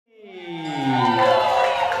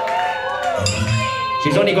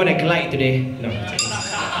She's only gonna glide today. No.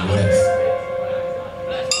 Yes.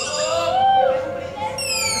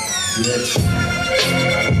 Yes.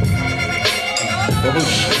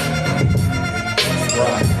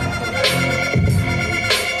 Right.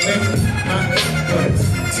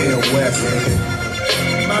 Tell West, nigga.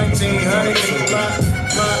 1900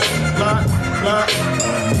 block.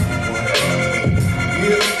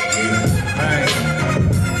 Yeah.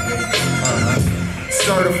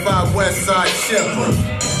 Certified West Side shipper.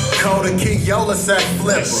 Coda Key Yola sack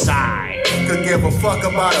flipper. Side. Could give a fuck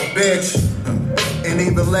about a bitch. And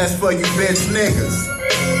even less for you bitch niggas.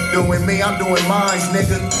 Doing me, I'm doing mines,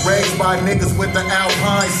 nigga. Raised by niggas with the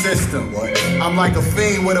Alpine system. I'm like a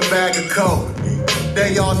fiend with a bag of coke.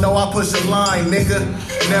 They all know I push a line, nigga.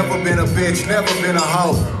 Never been a bitch, never been a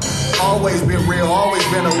hoe. Always been real, always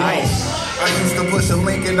been a nice. I used to push a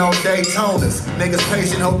Lincoln on Daytonas. Niggas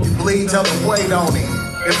patient, hope you bleed, tell them wait on it.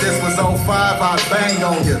 If this was 05, I'd bang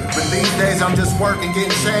on you. But these days I'm just working,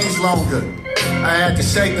 getting changed longer. I had to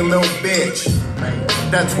shake the little bitch.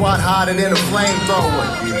 That twat hotter than a flamethrower.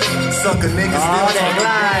 Sucker niggas still talking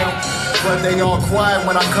down, but they all quiet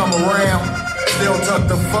when I come around. Still tuck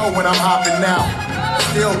the foe when I'm hopping out.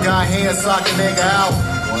 Still got hands sock a nigga out.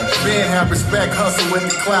 Ben have respect, hustle with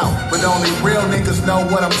the clout. But only real niggas know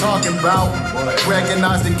what I'm talking about.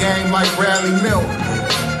 Recognize the game like Bradley Milk.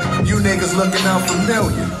 You niggas looking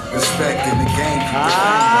unfamiliar. Respecting the game.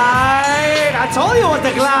 I told you what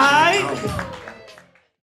the glide.